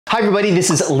Hi everybody, this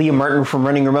is Liam Martin from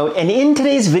Running Remote, and in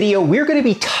today's video, we're gonna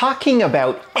be talking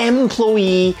about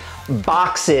employee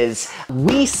boxes.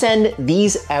 We send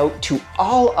these out to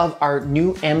all of our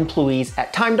new employees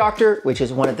at Time Doctor, which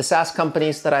is one of the SaaS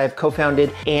companies that I have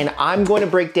co-founded, and I'm going to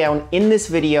break down in this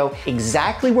video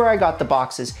exactly where I got the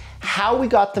boxes, how we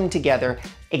got them together,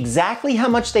 exactly how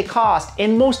much they cost,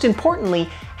 and most importantly,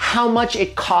 how much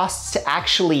it costs to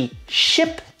actually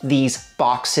ship these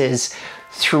boxes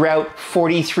throughout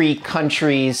 43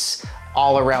 countries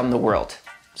all around the world.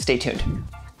 Stay tuned.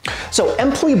 So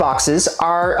employee boxes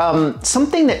are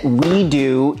something that we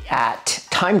do at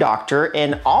Time Doctor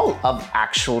and all of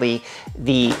actually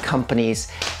the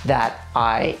companies that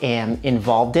I am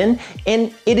involved in.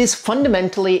 And it is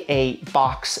fundamentally a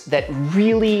box that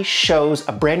really shows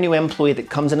a brand new employee that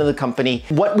comes into the company,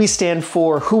 what we stand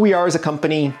for, who we are as a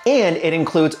company, and it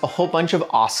includes a whole bunch of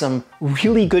awesome,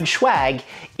 really good swag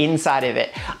inside of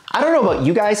it. I don't know about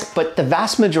you guys, but the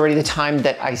vast majority of the time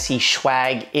that I see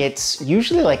swag, it's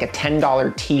usually like a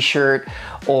 $10 t-shirt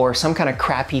or some kind of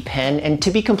crappy pen. And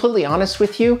to be completely honest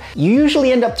with you, you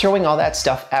usually end up throwing all that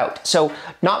stuff out. So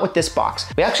not with this box.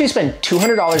 We actually spend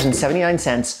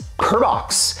 $200.79 per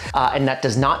box, and that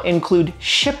does not include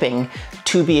shipping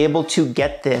to be able to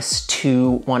get this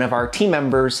to one of our team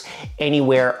members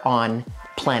anywhere on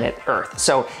planet Earth.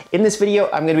 So in this video,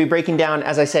 I'm gonna be breaking down,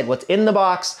 as I said, what's in the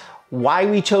box, why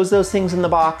we chose those things in the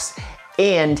box,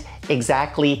 and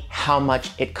exactly how much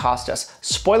it cost us.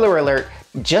 Spoiler alert,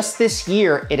 just this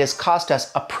year, it has cost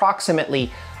us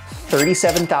approximately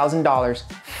 $37,000,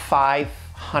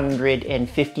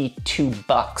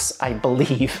 $552, I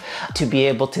believe, to be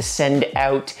able to send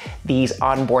out these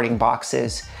onboarding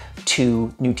boxes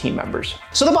to new team members.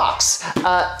 So the box,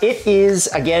 it is,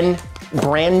 again,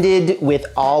 branded with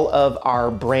all of our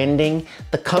branding.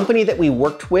 The company that we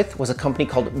worked with was a company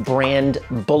called Brand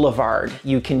Boulevard.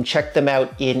 You can check them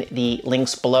out in the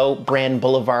links below,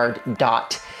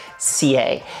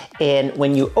 brandboulevard.ca. And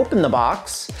when you open the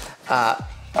box,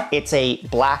 it's a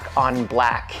black on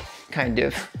black kind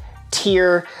of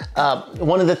tier.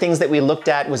 One of the things that we looked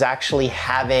at was actually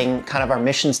having kind of our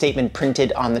mission statement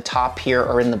printed on the top here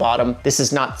or in the bottom. This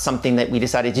is not something that we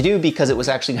decided to do because it was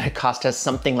actually going to cost us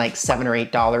something like $7 or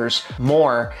 $8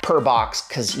 more per box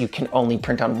because you can only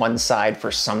print on one side for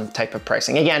some type of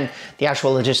pricing. Again, the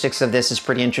actual logistics of this is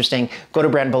pretty interesting. Go to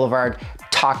Brand Boulevard,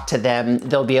 talk to them.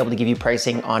 They'll be able to give you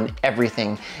pricing on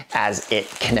everything as it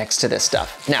connects to this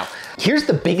stuff. Now, here's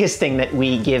the biggest thing that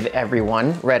we give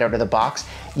everyone right out of the box.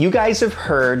 You guys have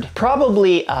heard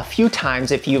probably a few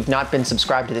times if you've not been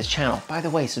subscribed to this channel. By the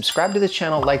way, subscribe to this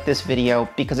channel, like this video,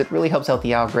 because it really helps out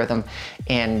the algorithm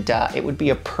and it would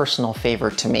be a personal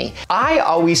favor to me. I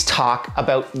always talk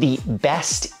about the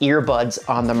best earbuds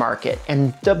on the market,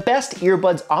 and the best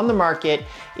earbuds on the market,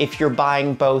 if you're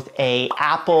buying both a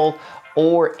Apple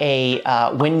or a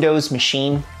Windows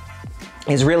machine,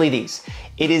 is really these.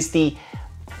 It is the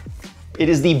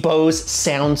Bose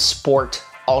Sound Sport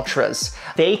Ultras.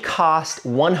 They cost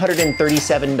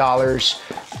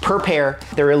 $137 per pair.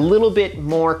 They're a little bit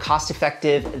more cost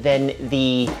effective than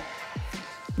the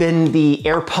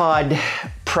AirPod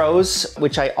Pros,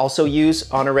 which I also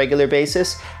use on a regular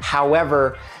basis.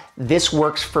 However, this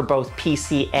works for both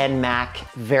PC and Mac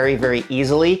very, very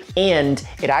easily. And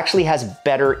it actually has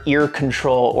better ear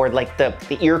control, or like the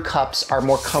ear cups are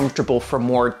more comfortable for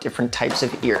more different types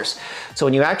of ears. So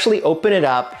when you actually open it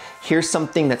up, here's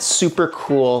something that's super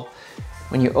cool.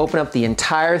 When you open up the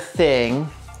entire thing,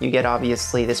 you get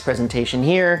obviously this presentation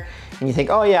here, and you think,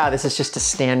 oh yeah, this is just a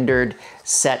standard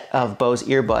set of Bose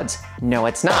earbuds. No,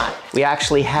 it's not. We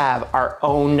actually have our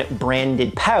own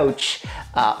branded pouch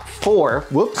for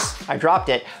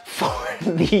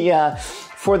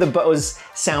the Bose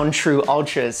Sound True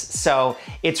Ultras. So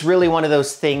it's really one of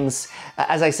those things,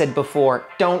 as I said before,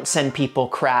 don't send people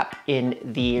crap in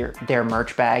their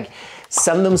merch bag.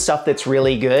 Send them stuff that's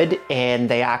really good and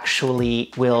they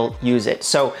actually will use it.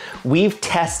 So we've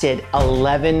tested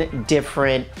 11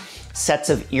 different sets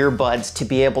of earbuds to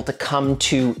be able to come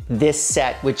to this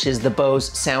set, which is the Bose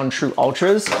Sound True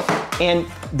Ultras. And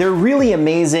they're really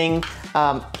amazing.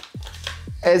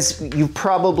 As you've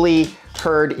probably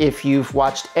heard if you've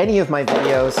watched any of my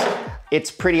videos,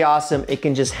 it's pretty awesome. It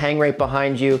can just hang right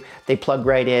behind you. They plug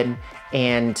right in,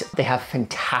 and they have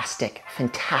fantastic,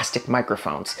 fantastic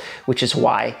microphones, which is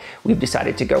why we've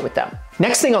decided to go with them.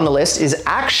 Next thing on the list is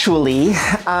actually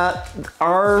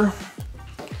our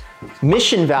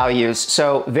mission values.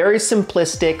 So very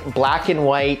simplistic, black and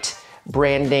white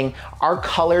branding. Our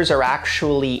colors are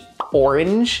actually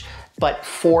orange, but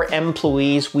for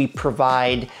employees, we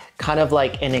provide kind of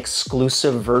like an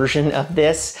exclusive version of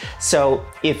this. So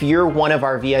if you're one of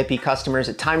our VIP customers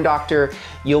at Time Doctor,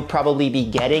 you'll probably be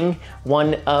getting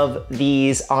one of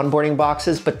these onboarding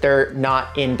boxes, but they're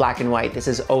not in black and white. This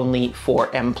is only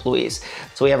for employees.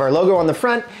 So we have our logo on the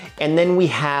front, and then we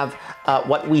have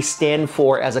what we stand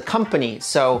for as a company.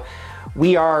 So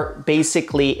we are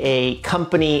basically a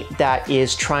company that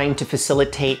is trying to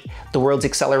facilitate the world's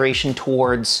acceleration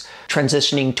towards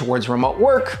transitioning towards remote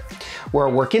work. We're a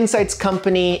work insights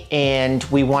company, and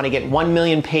we want to get 1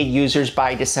 million paid users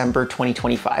by December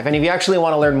 2025. And if you actually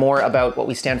want to learn more about what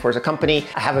we stand for as a company,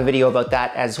 I have a video about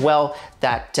that as well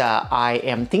that I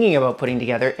am thinking about putting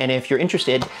together. And if you're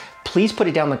interested, please put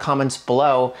it down in the comments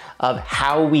below of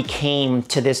how we came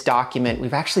to this document.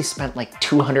 We've actually spent like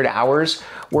 200 hours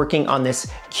working on this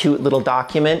cute little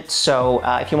document. So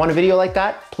if you want a video like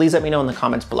that, please let me know in the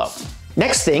comments below.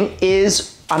 Next thing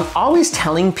is, I'm always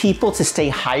telling people to stay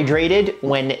hydrated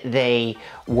when they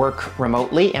work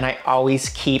remotely, and I always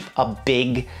keep a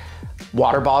big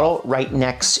water bottle right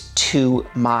next to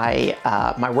my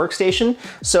my workstation.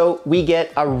 So we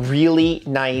get a really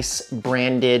nice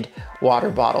branded water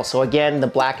bottle. So again, the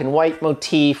black and white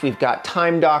motif, we've got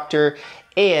Time Doctor,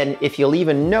 and if you'll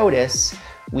even notice,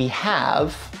 we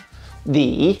have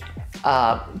the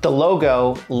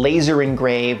logo laser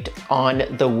engraved on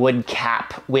the wood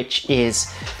cap, which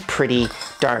is pretty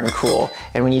darn cool.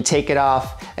 And when you take it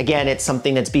off, again, it's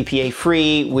something that's BPA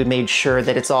free. We made sure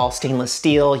that it's all stainless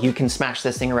steel. You can smash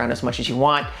this thing around as much as you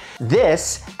want.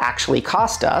 This actually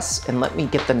cost us, and let me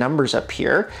get the numbers up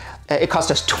here, it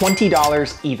cost us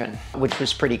 $20 even, which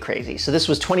was pretty crazy. So this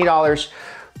was $20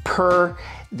 per.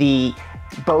 The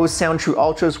Bose Soundtrue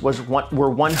Ultras were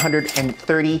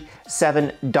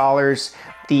 $137.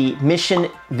 The Mission,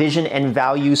 Vision, and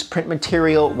Values print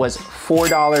material was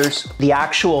 $4. The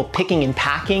actual picking and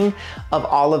packing of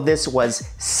all of this was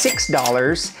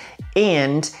 $6.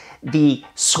 And the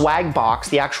swag box,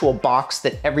 the actual box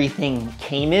that everything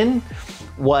came in,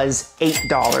 was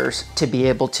 $8 to be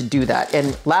able to do that.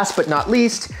 And last but not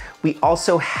least, we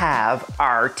also have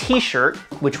our t-shirt,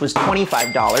 which was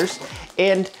 $25.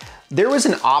 And there was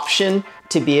an option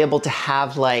to be able to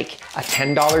have like a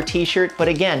 $10 t-shirt, but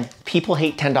again, people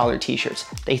hate $10 t-shirts.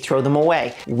 They throw them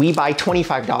away. We buy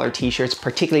 $25 t-shirts,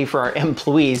 particularly for our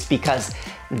employees, because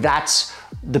that's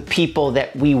the people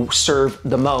that we serve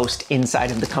the most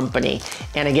inside of the company.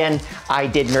 And again, I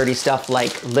did nerdy stuff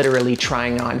like literally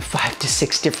trying on 5 to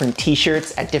 6 different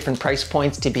t-shirts at different price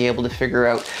points to be able to figure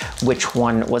out which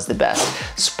one was the best.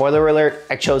 Spoiler alert,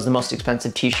 I chose the most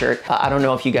expensive t-shirt. I don't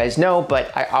know if you guys know, but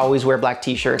I always wear black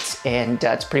t-shirts, and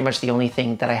it's pretty much the only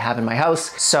thing that I have in my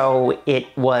house. So it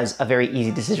was a very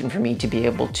easy decision for me to be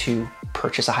able to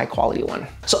purchase a high quality one.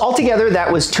 So altogether, that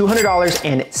was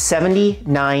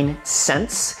 $200.79,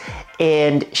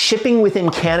 and shipping within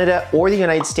Canada or the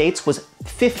United States was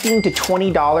 $15 to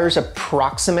 $20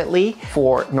 approximately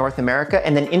for North America,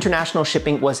 and then international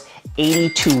shipping was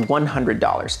 $80 to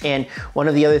 $100. And one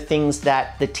of the other things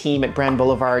that the team at Brand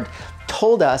Boulevard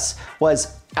told us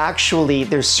was, actually,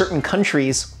 there's certain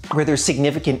countries where there's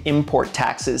significant import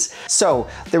taxes. So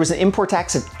there was an import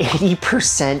tax of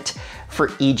 80% for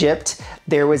Egypt.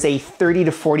 There was a 30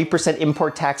 to 40%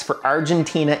 import tax for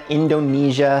Argentina,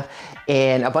 Indonesia,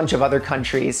 and a bunch of other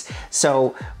countries.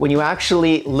 So when you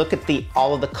actually look at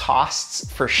all of the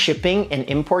costs for shipping and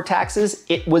import taxes,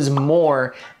 it was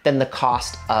more than the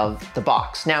cost of the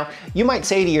box. Now, you might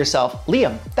say to yourself,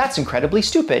 Liam, that's incredibly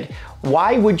stupid.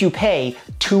 Why would you pay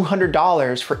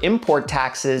 $200 for import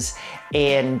taxes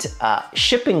and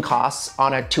shipping costs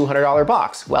on a $200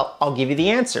 box? Well, I'll give you the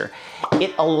answer.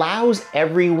 It allows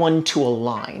everyone to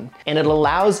align, and it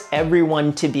allows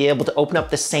everyone to be able to open up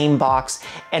the same box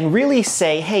and really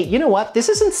say, hey, you know what? This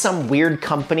isn't some weird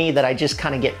company that I just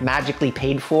kind of get magically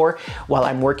paid for while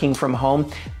I'm working from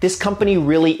home. This company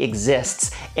really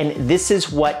exists, and this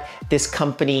is what this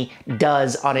company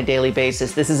does on a daily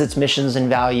basis. This is its missions and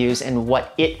values and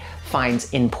what it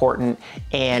finds important,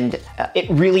 and it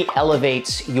really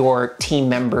elevates your team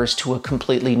members to a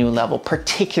completely new level,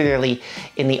 particularly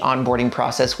in the onboarding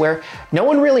process where no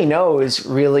one really knows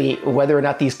whether or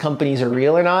not these companies are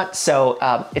real or not. So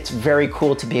it's very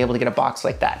cool to be able to get a box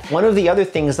like that. One of the other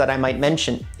things that I might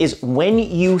mention is when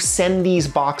you send these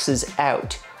boxes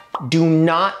out, do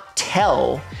not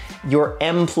tell your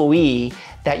employee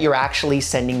that you're actually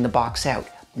sending the box out.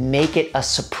 Make it a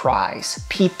surprise.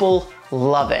 People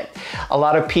love it. A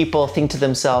lot of people think to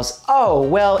themselves, oh,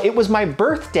 well, it was my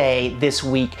birthday this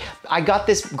week. I got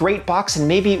this great box and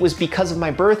maybe it was because of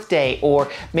my birthday, or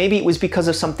maybe it was because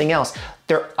of something else.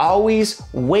 They're always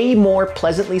way more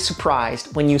pleasantly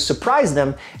surprised when you surprise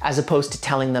them as opposed to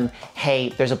telling them, hey,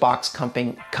 there's a box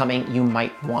coming, you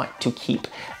might want to keep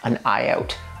an eye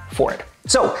out for it.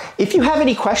 So if you have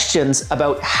any questions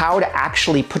about how to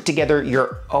actually put together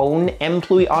your own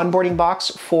employee onboarding box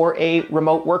for a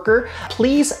remote worker,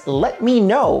 please let me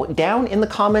know down in the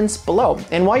comments below.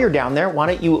 And while you're down there, why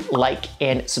don't you like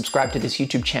and subscribe to this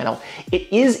YouTube channel?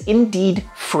 It is indeed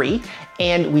free,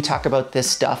 and we talk about this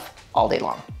stuff all day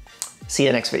long. See you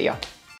in the next video.